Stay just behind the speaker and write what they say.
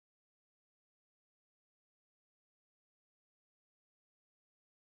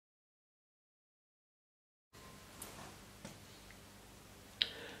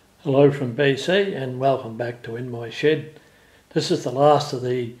Hello from BC and welcome back to In My Shed. This is the last of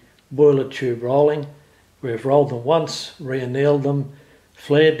the boiler tube rolling. We've rolled them once, re-annealed them,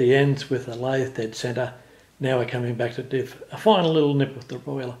 flared the ends with a lathe dead centre. Now we're coming back to do a final little nip with the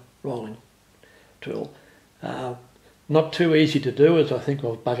boiler rolling tool. Not too easy to do, as I think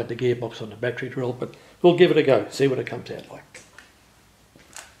I've buggered the gearbox on the battery drill, but we'll give it a go, see what it comes out like.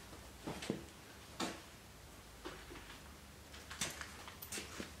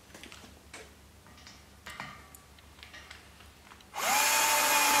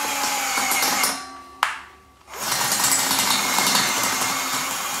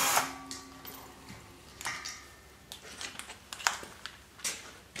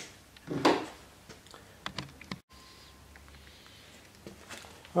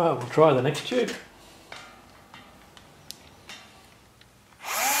 Right, we'll try the next tube.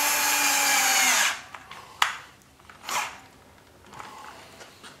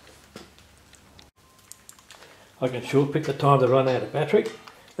 I can sure pick the time to run out of battery.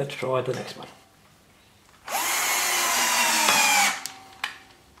 Let's try the next one.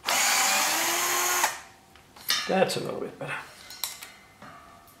 That's a little bit better.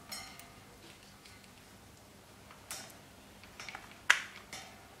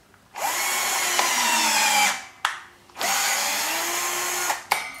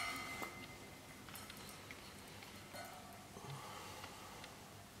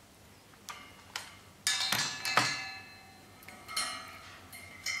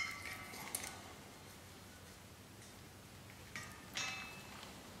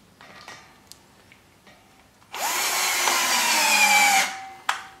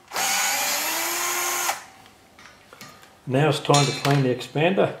 Now it's time to clean the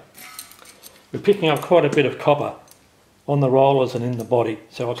expander. We're picking up quite a bit of copper on the rollers and in the body,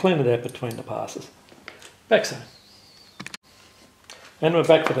 so I'll clean it out between the passes. Back so. And we're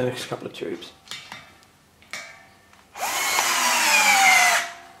back for the next couple of tubes.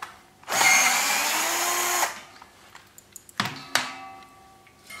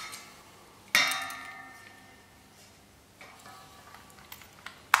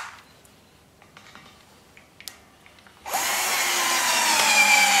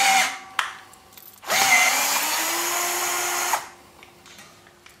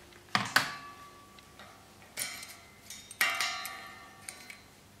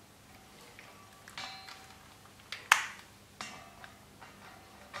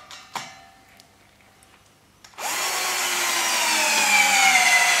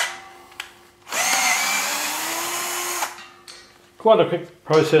 Quite a quick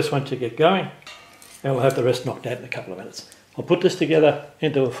process once you get going, and we'll have the rest knocked out in a couple of minutes. I'll put this together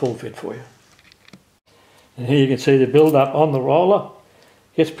into a full fit for you. And here you can see the build up on the roller.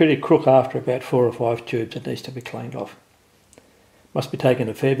 Gets pretty crook after about 4 or 5 tubes. It needs to be cleaned off. Must be taking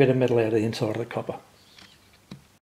a fair bit of metal out of the inside of the copper.